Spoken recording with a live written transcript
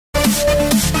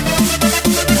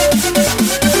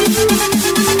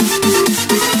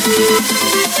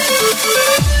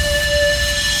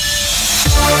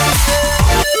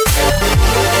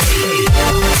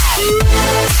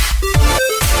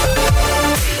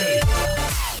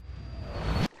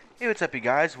what's up, you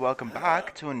guys? Welcome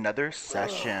back to another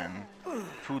session.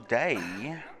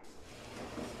 Today,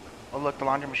 oh look, the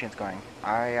laundry machine's going.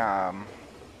 I'm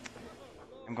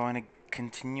going to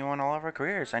continue on all of our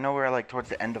careers. I know we're like towards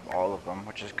the end of all of them,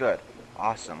 which is good.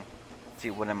 Awesome. Let's see,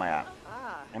 what am I at?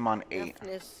 I'm on 8.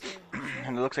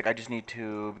 And it looks like I just need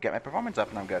to get my performance up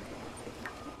and I'm good.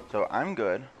 So I'm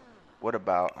good. What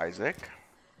about Isaac?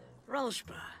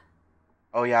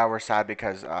 Oh yeah, we're sad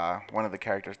because one of the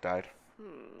characters died.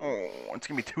 Oh, it's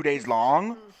gonna be 2 days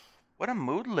long? What a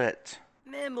moodlet.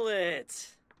 Mimlet.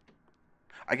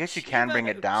 I guess you can bring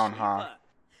it down, huh?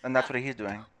 And that's what he's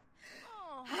doing.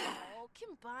 Oh,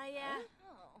 Kimbaya.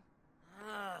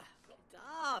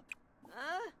 Stop.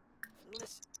 Huh?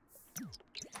 Listen.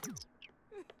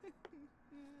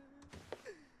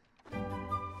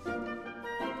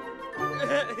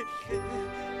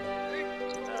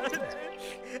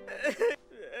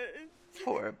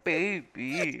 Poor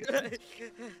baby. You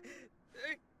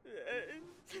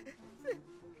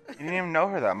didn't even know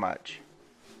her that much.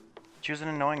 She was an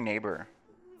annoying neighbor.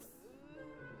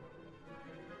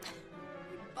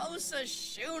 Bosa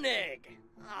Shunig.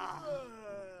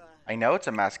 I know it's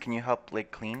a mess. Can you help,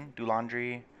 like, clean? Do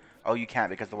laundry? Oh, you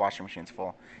can't because the washing machine's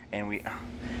full. And we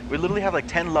literally have like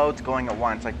 10 loads going at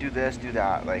once. Like, do this, do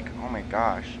that. Like, oh my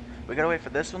gosh. We gotta wait for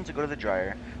this one to go to the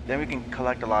dryer. Then we can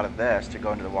collect a lot of this to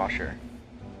go into the washer.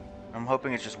 I'm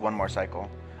hoping it's just one more cycle.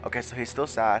 Okay, so he's still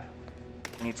sad.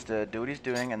 He needs to do what he's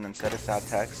doing and then set his sad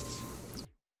texts.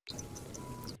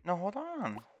 No, hold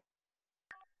on.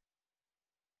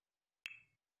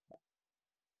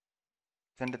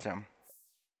 Send it to him.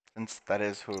 Since that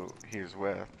is who he's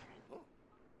with.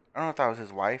 I don't know if that was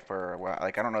his wife or what.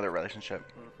 Like, I don't know their relationship.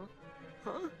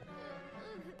 Huh?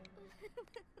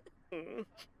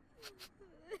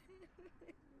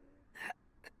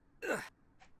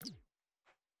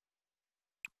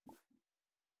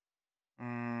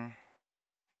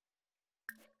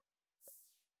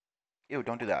 Ew,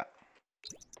 don't do that.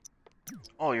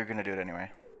 Oh, you're gonna do it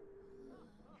anyway.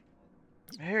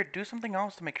 Here, do something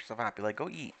else to make yourself happy. Like, go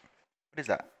eat. What is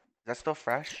that? Is that still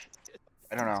fresh?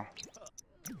 I don't know.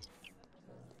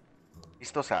 He's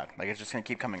still sad. Like, it's just gonna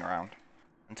keep coming around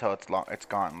until it's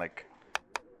gone. Like,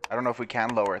 I don't know if we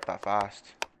can lower it that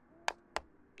fast.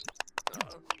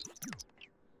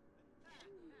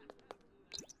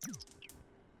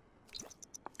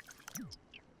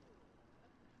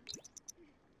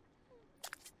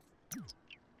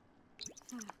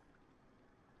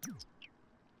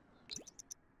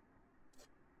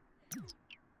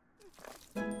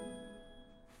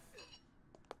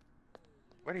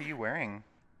 What are you wearing?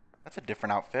 That's a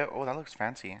different outfit. Oh, that looks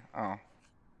fancy. Oh,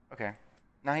 okay.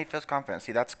 Now he feels confident.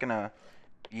 See, that's gonna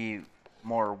be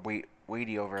more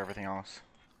weighty over everything else.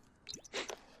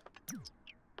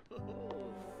 Oh,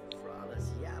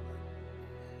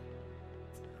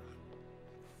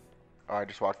 I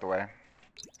just walked away.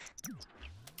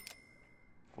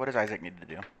 What does Isaac need to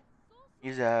do?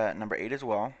 He's at number 8 as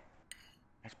well.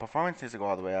 His performance needs to go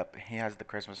all the way up. He has the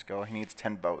Christmas skill. He needs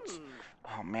 10 boats.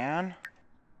 Oh, man.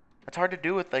 It's hard to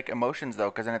do with, like, emotions,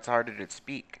 though, because then it's harder to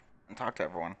speak and talk to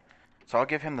everyone. So I'll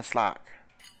give him the slack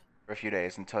for a few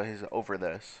days until he's over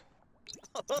this.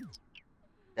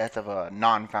 Death of a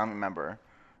non-family member.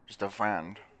 Just a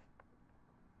friend.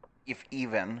 If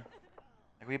even.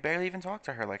 Like, we barely even talk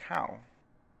to her. Like, how?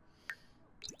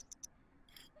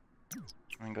 And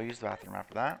then go use the bathroom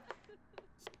after that.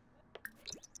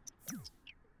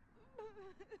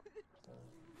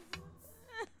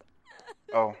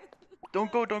 Oh. Don't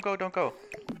go, don't go, don't go.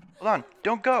 Hold on,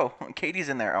 don't go. Katie's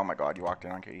in there. Oh my god, you walked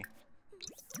in on Katie.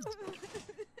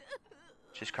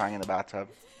 She's crying in the bathtub.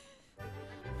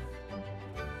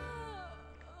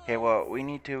 Okay, well, we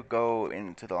need to go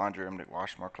into the laundry room to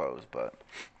wash more clothes, but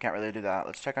can't really do that.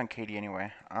 Let's check on Katie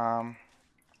anyway.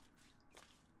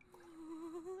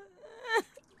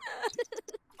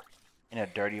 In a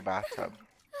dirty bathtub.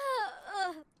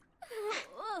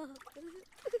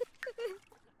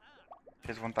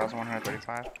 She's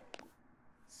 1,135.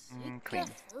 Clean.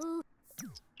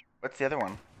 What's the other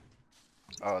one?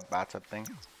 Oh, the bathtub thing.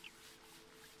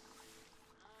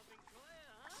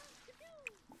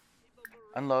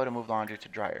 Unload and move laundry to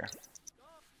dryer.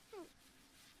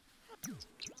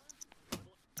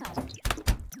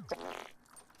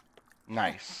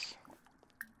 Nice.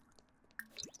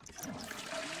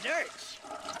 Nurse.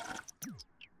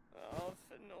 Oh,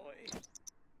 Fenoy.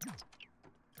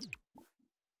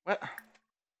 What?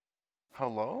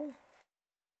 Hello?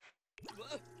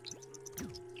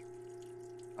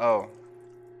 Oh.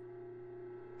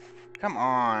 Come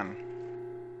on.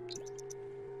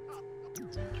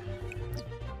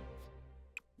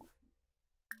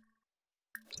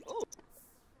 Oh.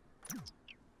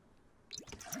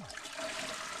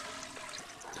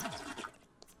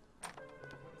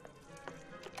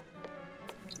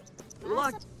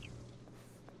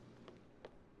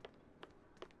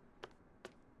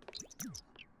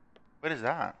 What is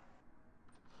that?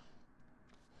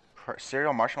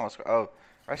 Cereal marshmallows. Oh,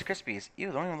 Rice Krispies. Ew,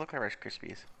 they don't even look like Rice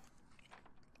Krispies.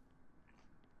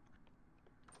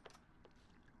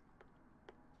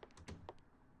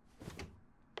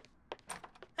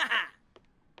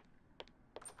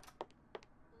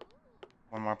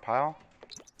 One more pile.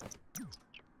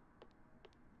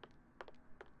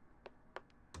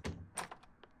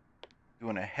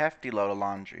 Doing a hefty load of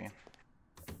laundry.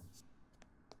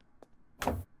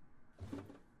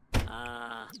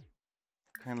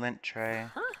 Clean lint tray.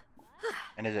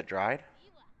 And is it dried?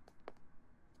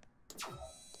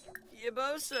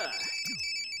 Yabosa.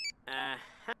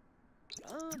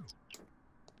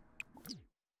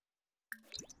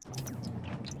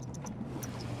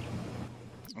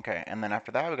 Okay, and then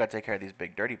after that, we gotta take care of these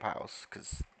big dirty piles.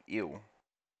 Cause, ew.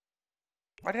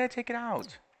 Why did I take it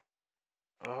out?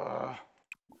 Ugh. How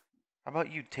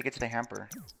about you take it to the hamper?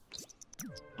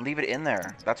 Leave it in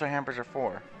there. That's what hampers are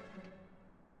for.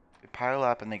 They pile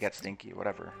up and they get stinky.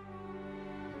 Whatever.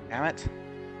 Damn it.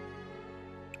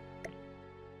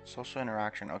 Social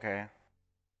interaction. Okay.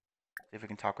 See if we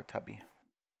can talk with Tubby.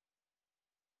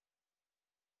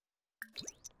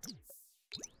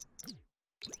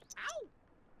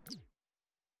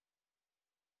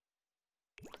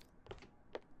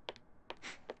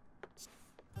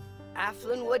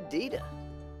 Aflin Wadida.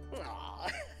 Aw.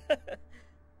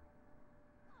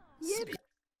 Yep.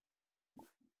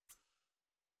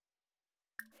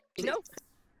 Nope.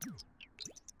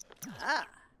 Ah.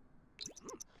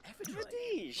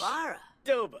 Radish. Vara.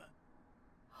 Doba.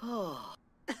 Oh.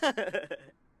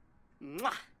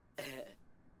 Mwah.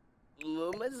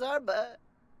 Luma Zarba.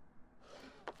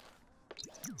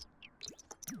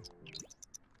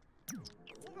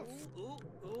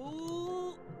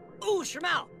 Ooh,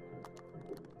 Shemau.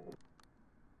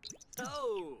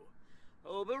 Oh.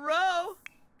 Obero.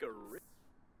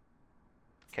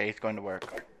 Okay, he's going to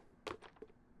work.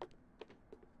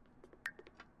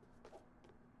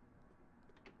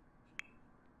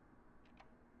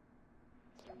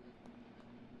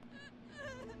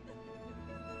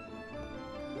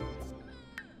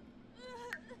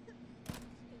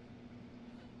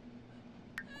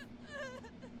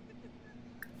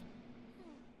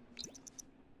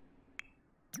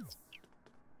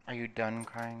 Are you done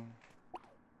crying?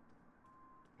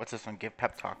 What's this one? Give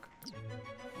pep talk.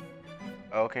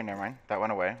 Oh, okay, never mind. That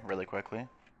went away really quickly.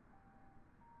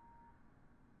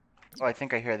 Oh, I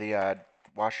think I hear the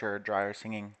washer or dryer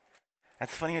singing.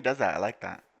 That's funny who does that. I like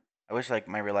that. I wish like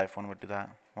my real life one would do that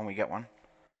when we get one.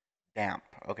 Damp.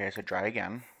 Okay, so dry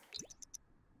again.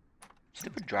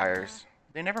 Stupid dryers.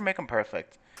 They never make them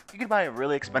perfect. You could buy a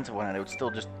really expensive one and it would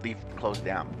still just leave clothes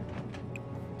damp.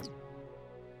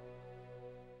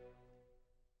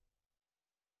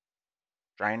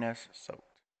 Dryness, soaked.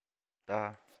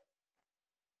 Duh.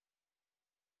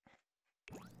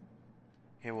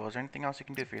 Okay, well, is there anything else you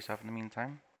can do for yourself in the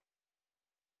meantime?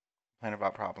 Complain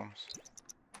about problems.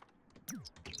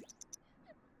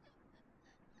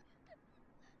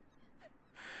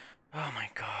 Oh my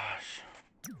gosh.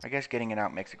 I guess getting it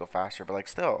out makes it go faster, but like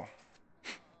still.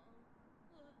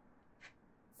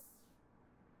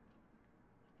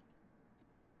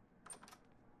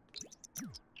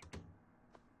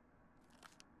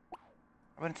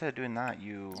 How about instead of doing that,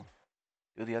 you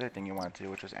do the other thing you wanted to do,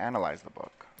 which was analyze the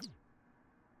book.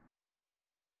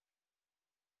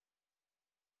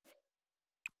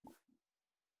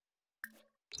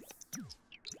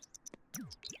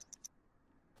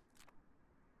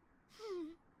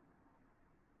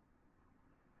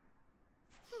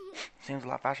 Seems a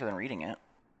lot faster than reading it.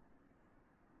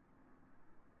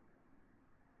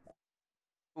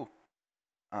 Ooh.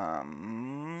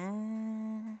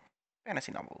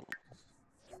 Fantasy novels.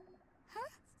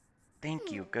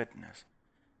 Thank you, goodness.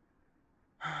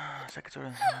 Second sort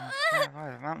of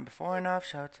mountain before enough.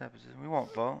 Shouts up. We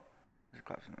won't vote. There's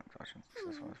claps and questions.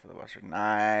 This one's for the Western.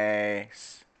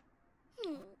 Nice.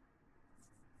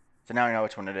 So now I know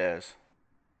which one it is.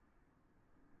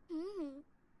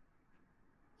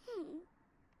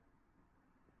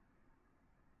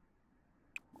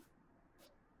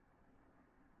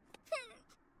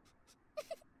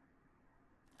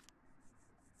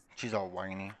 She's all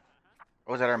whiny.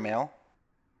 Oh, was that our mail?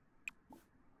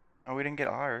 Oh, we didn't get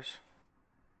ours.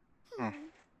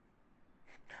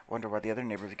 Wonder why the other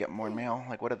neighbors get more mail.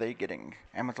 Like, what are they getting?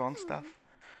 Amazon stuff?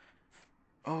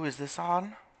 Oh, is this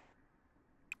on?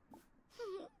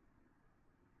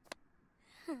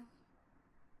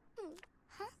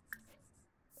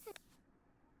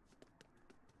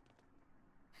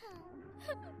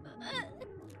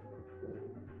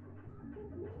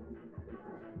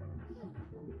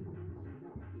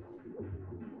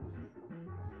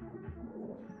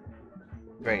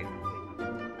 Great.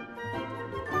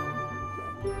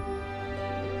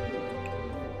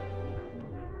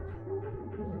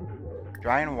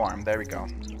 Dry and warm. There we go.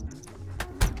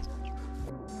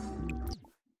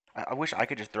 I wish I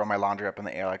could just throw my laundry up in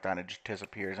the air like that and it just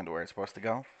disappears into where it's supposed to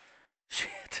go.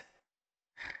 Shit.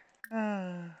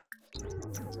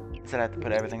 Instead I have to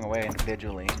put everything away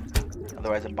individually.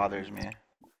 Otherwise it bothers me.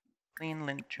 Clean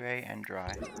lint tray and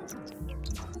dry.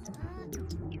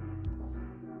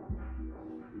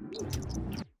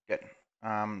 Good.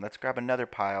 Let's grab another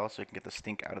pile so we can get the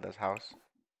stink out of this house.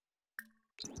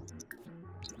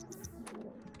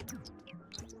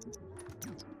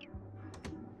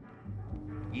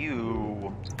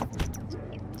 Ew.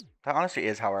 That honestly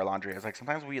is how our laundry is. Like,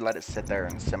 sometimes we let it sit there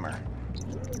and simmer.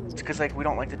 It's because, like, we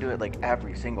don't like to do it, like,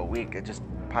 every single week. It just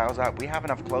piles up. We have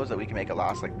enough clothes that we can make it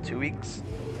last, like, 2 weeks.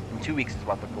 And 2 weeks is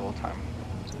about the goal time.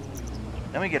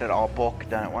 Then we get it all bulk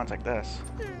done at once, like this.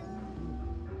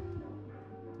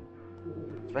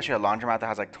 Especially a laundromat that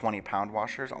has, like, 20-pound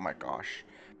washers. Oh, my gosh.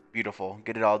 Beautiful.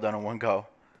 Get it all done in one go.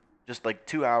 Just, like,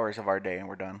 2 hours of our day and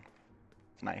we're done.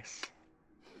 It's nice.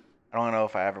 I don't know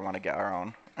if I ever want to get our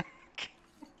own.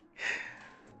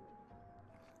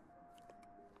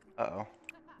 Uh-oh.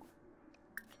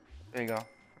 There you go.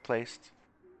 Replaced.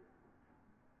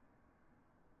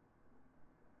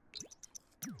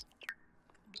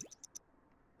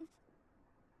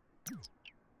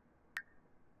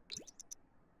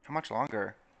 How much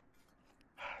longer?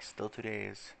 Still 2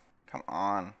 days. Come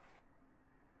on.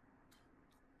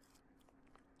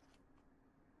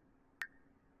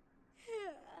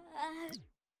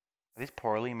 Are these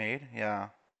poorly made? Yeah.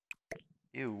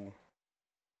 Ew.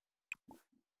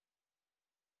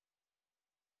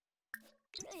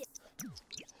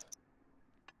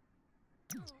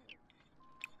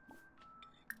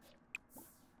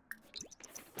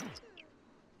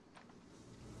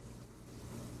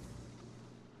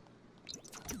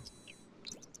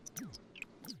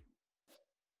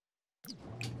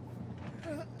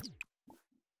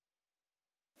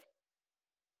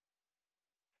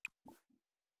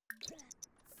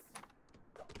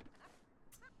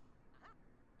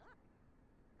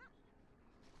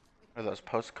 Are those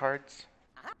postcards?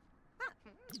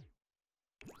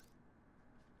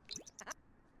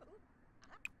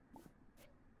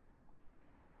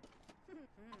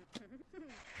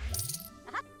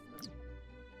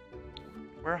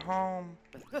 We're home.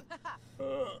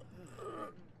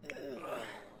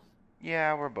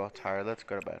 Yeah, we're both tired. Let's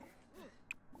go to bed.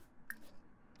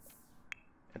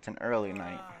 It's an early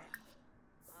night.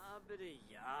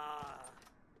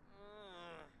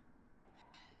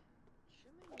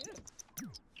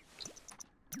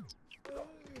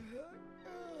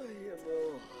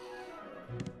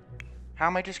 How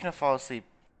am I just gonna fall asleep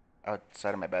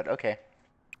outside of my bed? Okay.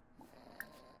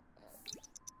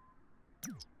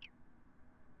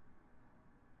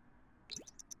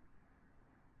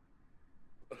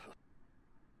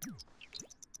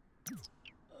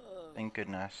 Thank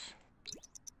goodness.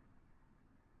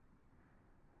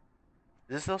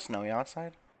 Is it still snowy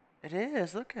outside? It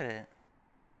is. Look at it.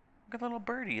 Look at the little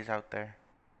birdies out there.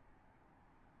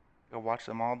 Go watch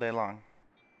them all day long.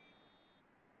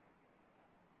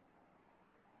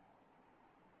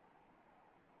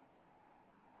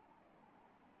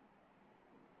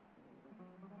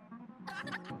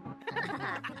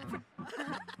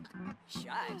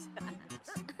 Shives.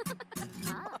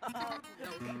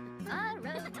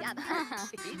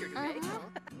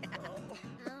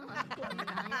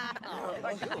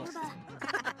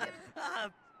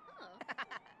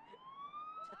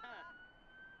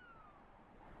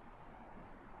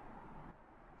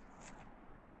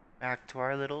 Back to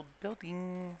our little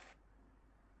building.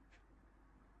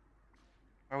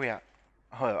 Where are we at?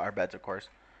 Oh, our beds, of course.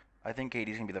 I think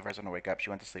Katie's gonna be the first one to wake up. She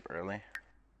went to sleep early.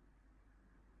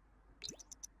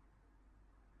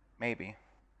 Maybe.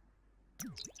 She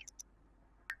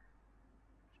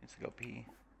needs to go pee.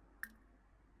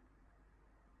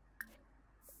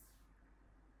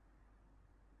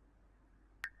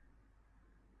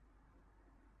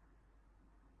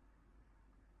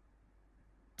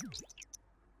 I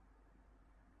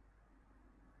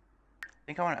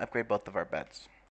think I want to upgrade both of our beds.